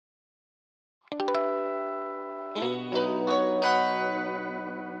Hi,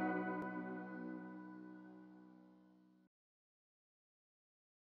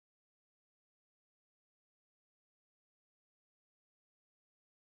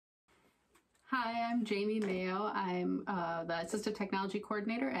 I'm Jamie Mayo. I'm the Assistive Technology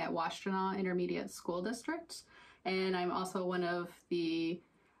Coordinator at Washtenaw Intermediate School District, and I'm also one of the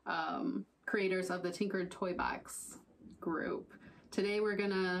creators of the Tinkered Toy Box group. Today we're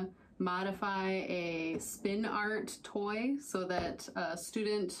going to modify a spin art toy so that a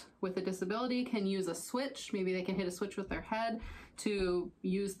student with a disability can use a switch. Maybe they can hit a switch with their head to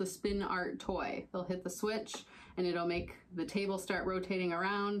use the spin art toy. They'll hit the switch and it'll make the table start rotating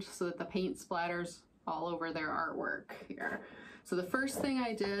around so that the paint splatters all over their artwork here. So the first thing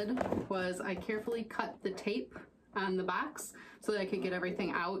I did was I carefully cut the tape on the box so that I could get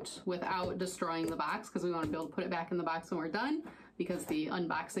everything out without destroying the box, because we want to be able to put it back in the box when we're done, because the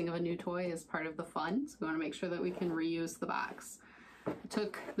unboxing of a new toy is part of the fun. So we want to make sure that we can reuse the box. I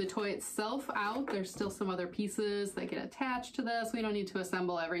took the toy itself out. There's still some other pieces that get attached to this. We don't need to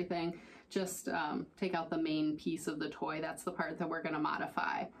assemble everything. Just take out the main piece of the toy. That's the part that we're going to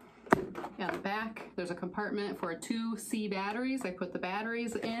modify. On the back, there's a compartment for 2 C batteries. I put the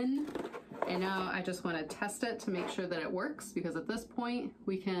batteries in, and now I just want to test it to make sure that it works, because at this point,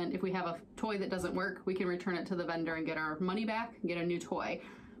 we can, if we have a toy that doesn't work, we can return it to the vendor and get our money back and get a new toy.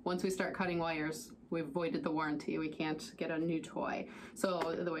 Once we start cutting wires, we've voided the warranty. We can't get a new toy.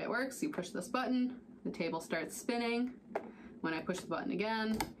 So the way it works, you push this button, the table starts spinning. When I push the button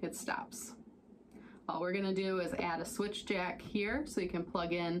again, it stops. All we're gonna do is add a switch jack here, so you can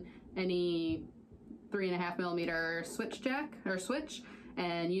plug in any 3.5mm switch jack or switch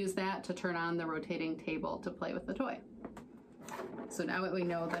and use that to turn on the rotating table to play with the toy. So now that we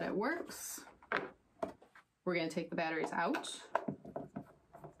know that it works, we're gonna take the batteries out.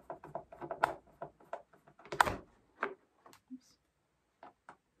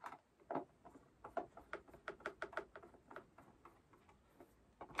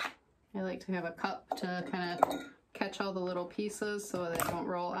 I like to have a cup to kind of catch all the little pieces so they don't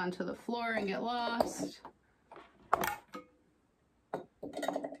roll onto the floor and get lost.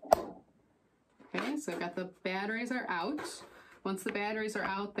 Okay, so I've got the batteries are out. Once the batteries are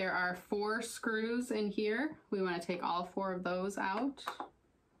out, there are 4 screws in here. We want to take all 4 of those out.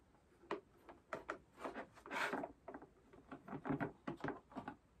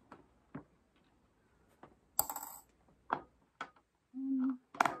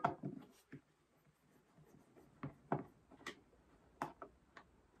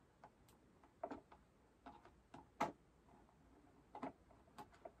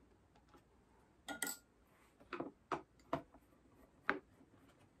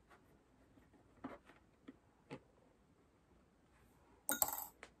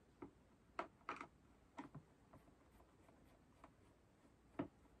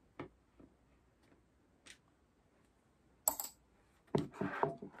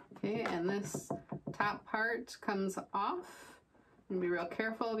 Okay, and this top part comes off. And be real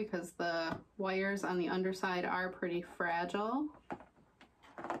careful because the wires on the underside are pretty fragile.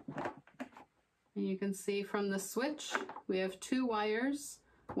 And you can see from the switch, we have 2 wires,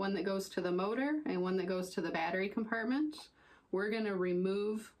 one that goes to the motor and one that goes to the battery compartment. We're going to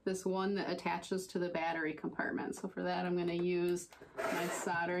remove this one that attaches to the battery compartment. So for that, I'm going to use my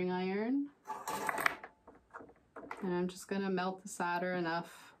soldering iron. And I'm just going to melt the solder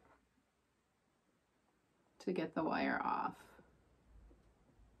enough to get the wire off.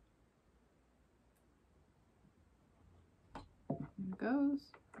 There it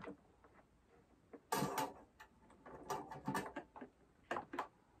goes.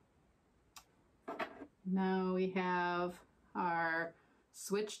 Now we have our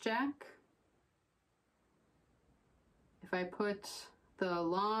switch jack. If I put the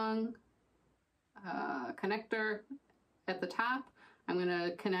long connector at the top, I'm going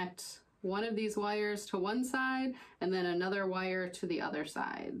to connect one of these wires to one side and then another wire to the other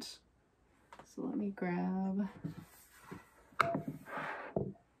side. So let me grab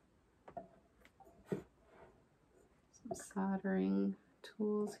some soldering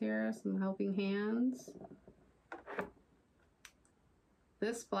tools here, some helping hands.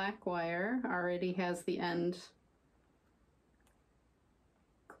 This black wire already has the end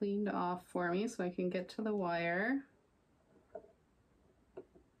cleaned off for me so I can get to the wire.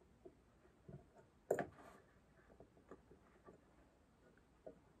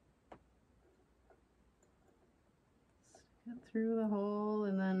 Get through the hole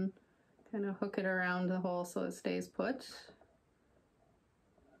and then kind of hook it around the hole so it stays put.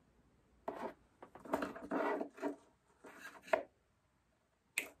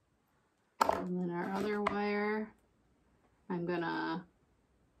 And then our other wire I'm gonna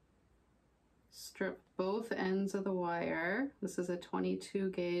strip both ends of the wire. This is a 22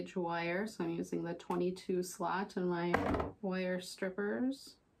 gauge wire, so I'm using the 22 slot in my wire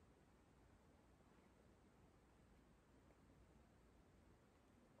strippers.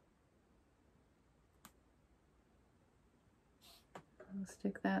 I'll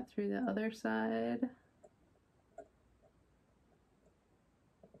stick that through the other side.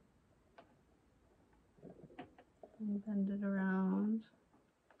 And bend it around.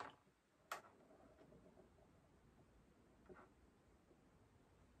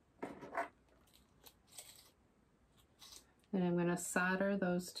 And I'm going to solder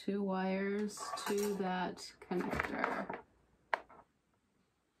those two wires to that connector.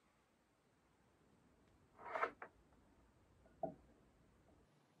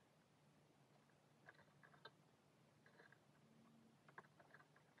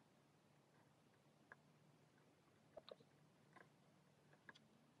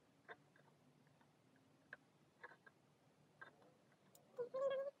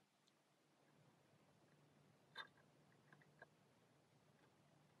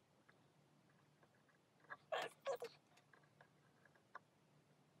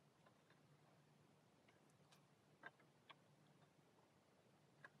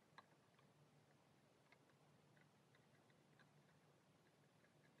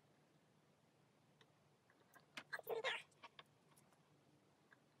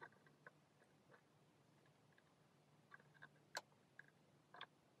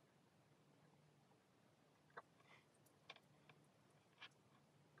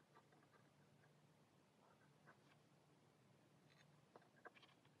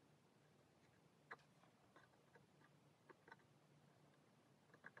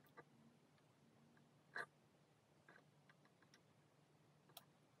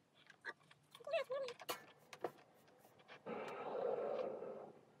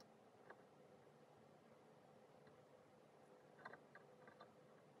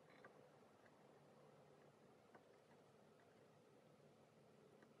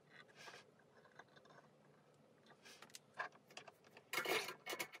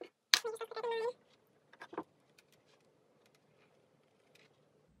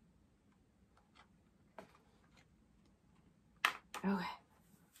 Okay,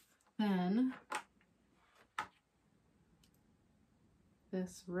 then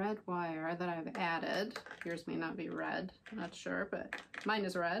this red wire that I've added, yours may not be red, I'm not sure, but mine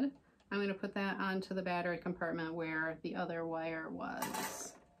is red. I'm going to put that onto the battery compartment where the other wire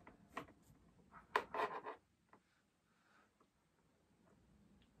was.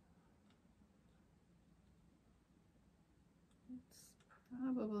 It's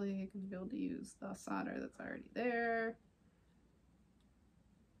probably going to be able to use the solder that's already there.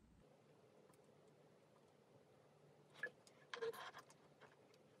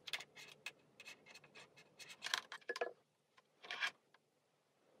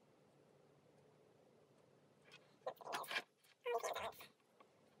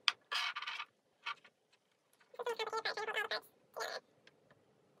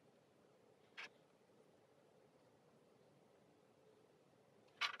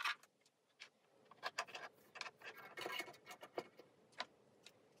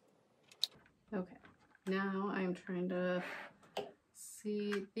 Okay, now I'm trying to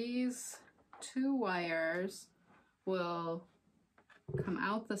see, these two wires will come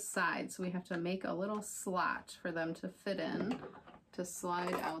out the side, so we have to make a little slot for them to fit in to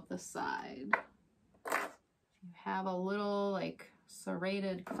slide out the side. If you have a little like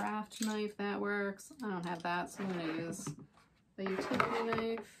serrated craft knife, that works. I don't have that, so I'm going to use a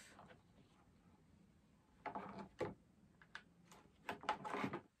utility knife.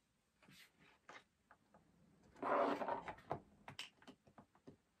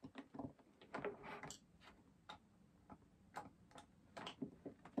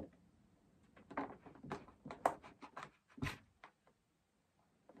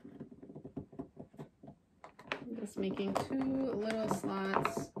 Just making two little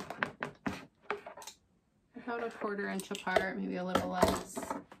slots about 1/4 inch apart, maybe a little less.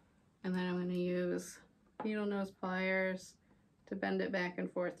 And then I'm going to use needle nose pliers to bend it back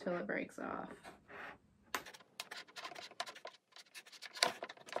and forth till it breaks off.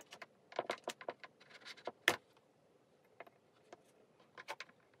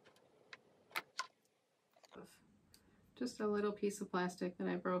 Just a little piece of plastic that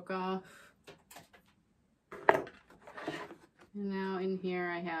I broke off. And now in here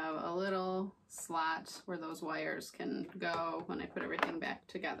I have a little slot where those wires can go when I put everything back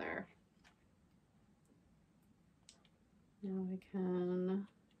together. Now I can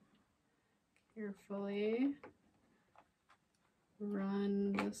carefully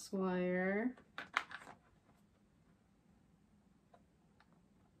run this wire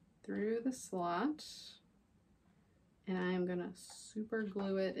through the slot, and I'm gonna super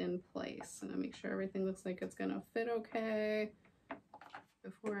glue it in place. I'm gonna make sure everything looks like it's gonna fit okay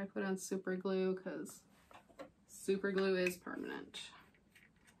before I put on super glue, because super glue is permanent.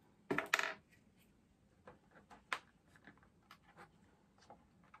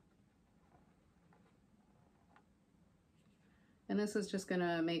 And this is just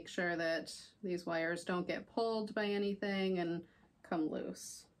gonna make sure that these wires don't get pulled by anything and come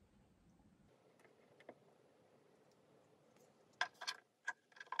loose.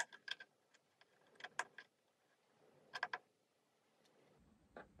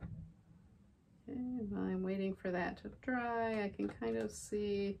 Okay, while I'm waiting for that to dry, I can kind of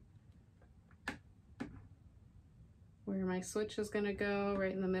see where my switch is gonna go,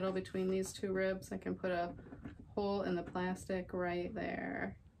 right in the middle between these two ribs. I can put a hole in the plastic right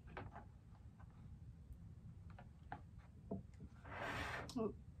there.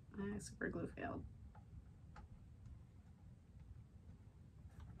 Oh, my super glue failed.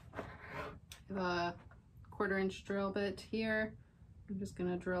 I have a 1/4-inch drill bit here. I'm just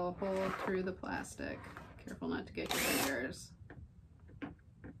gonna drill a hole through the plastic. Careful not to get your fingers.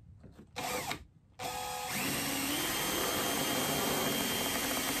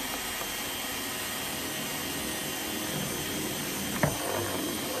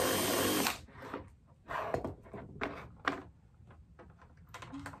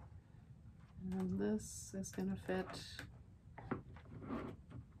 And this is gonna fit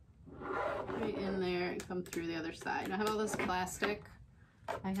right in there and come through the other side. Now I have all this plastic.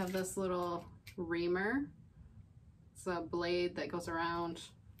 I have this little reamer. It's a blade that goes around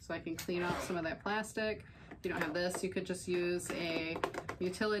so I can clean off some of that plastic. If you don't have this, you could just use a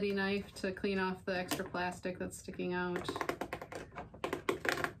utility knife to clean off the extra plastic that's sticking out.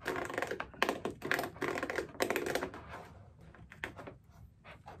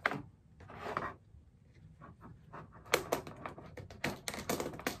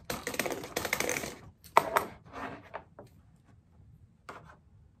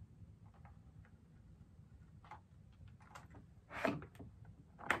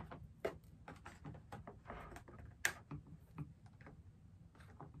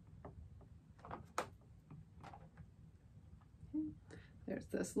 There's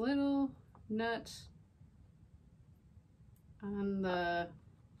this little nut on the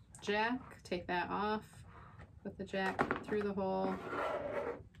jack. Take that off, put the jack through the hole,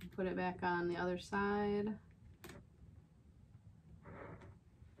 put it back on the other side.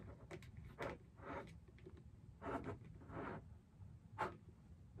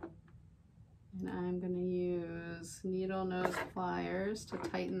 And I'm going to use needle nose pliers to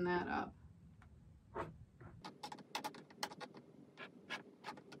tighten that up.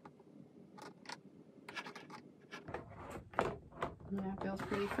 And that feels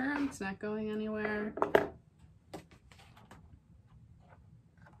pretty firm, it's not going anywhere.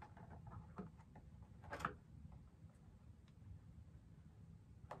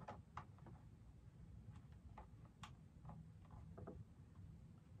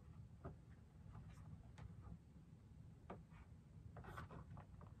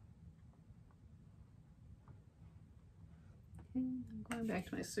 Okay, I'm going back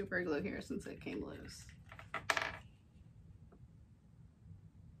to my super glue here since it came loose.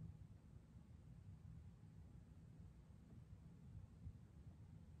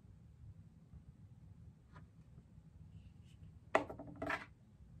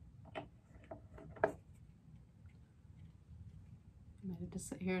 I might have to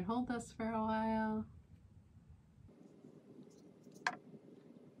sit here and hold this for a while.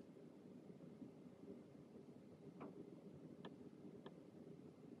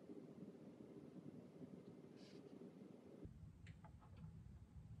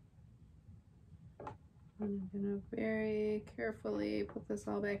 And I'm gonna very carefully put this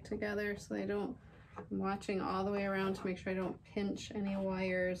all back together so I don't, I'm watching all the way around to make sure I don't pinch any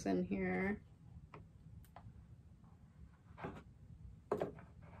wires in here.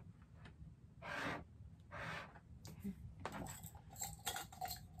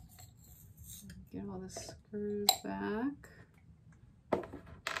 Get all the screws back.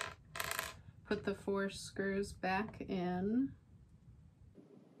 Put the 4 screws back in.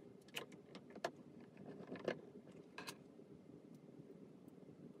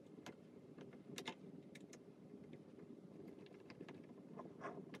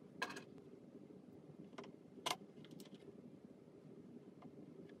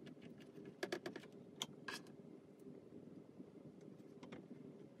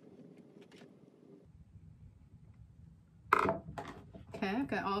 back.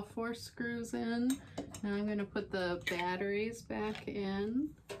 Got all 4 screws in. Now I'm going to put the batteries back in.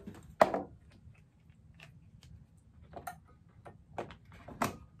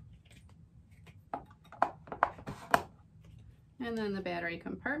 And then the battery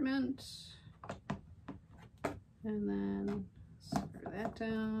compartment. And then screw that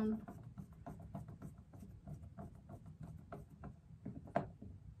down.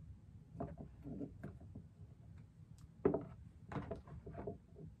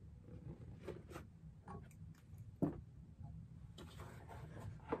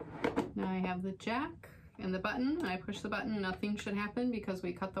 Now I have the jack and the button. When I push the button, nothing should happen because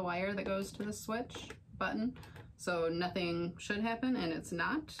we cut the wire that goes to the switch button. So nothing should happen, and it's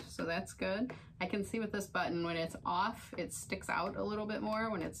not, so that's good. I can see with this button, when it's off, it sticks out a little bit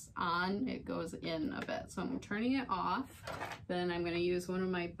more. When it's on, it goes in a bit. So I'm turning it off. Then I'm gonna use one of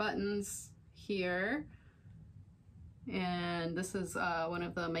my buttons here. And this is one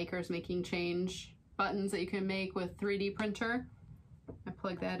of the Makers Making Change buttons that you can make with 3D printer. I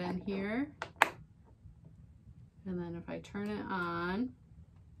plug that in here. And then if I turn it on,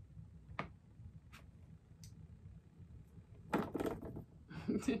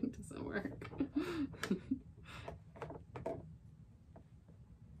 it doesn't work.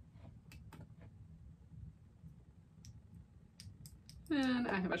 And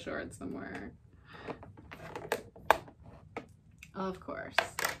I have a short somewhere. Of course.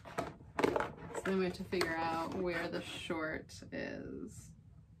 So then we have to figure out where the short is.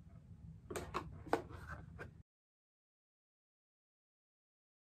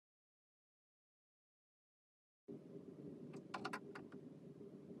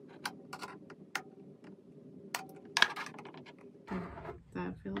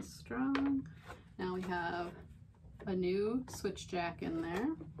 That feels strong. Now we have a new switch jack in there,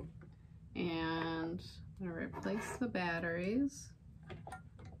 and I'm gonna replace the batteries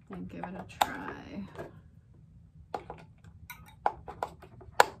and give it a try.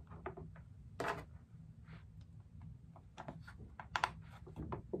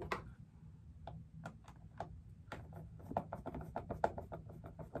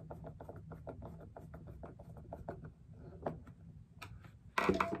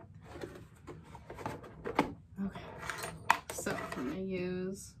 So I'm going to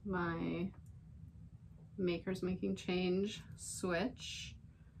use my Makers Making Change switch,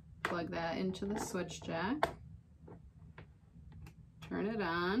 plug that into the switch jack, turn it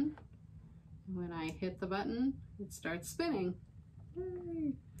on, and when I hit the button, it starts spinning.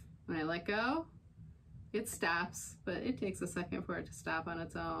 Yay. When I let go, it stops, but it takes a second for it to stop on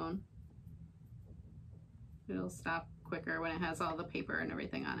its own. It'll stop quicker when it has all the paper and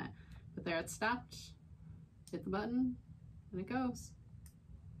everything on it. But there it stopped. Hit the button, and it goes.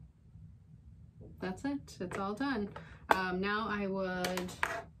 That's it, it's all done. Now I would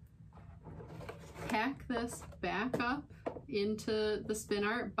pack this back up into the spin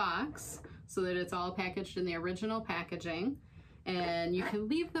art box so that it's all packaged in the original packaging. And you can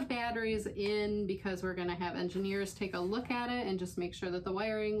leave the batteries in because we're gonna have engineers take a look at it and just make sure that the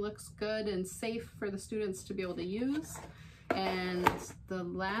wiring looks good and safe for the students to be able to use. And the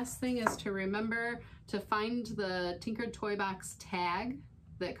last thing is to remember to find the Tinkered Toy Box tag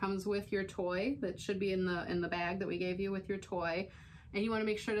that comes with your toy, that should be in the bag that we gave you with your toy. And you want to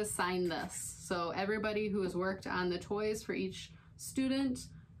make sure to sign this. So everybody who has worked on the toys for each student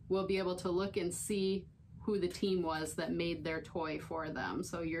will be able to look and see who the team was that made their toy for them.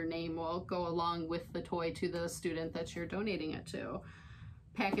 So your name will go along with the toy to the student that you're donating it to.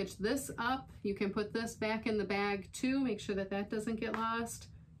 Package this up. You can put this back in the bag too. Make sure that that doesn't get lost.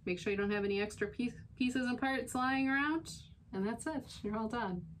 Make sure you don't have any extra pieces and parts lying around. And that's it. You're all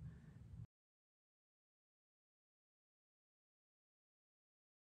done.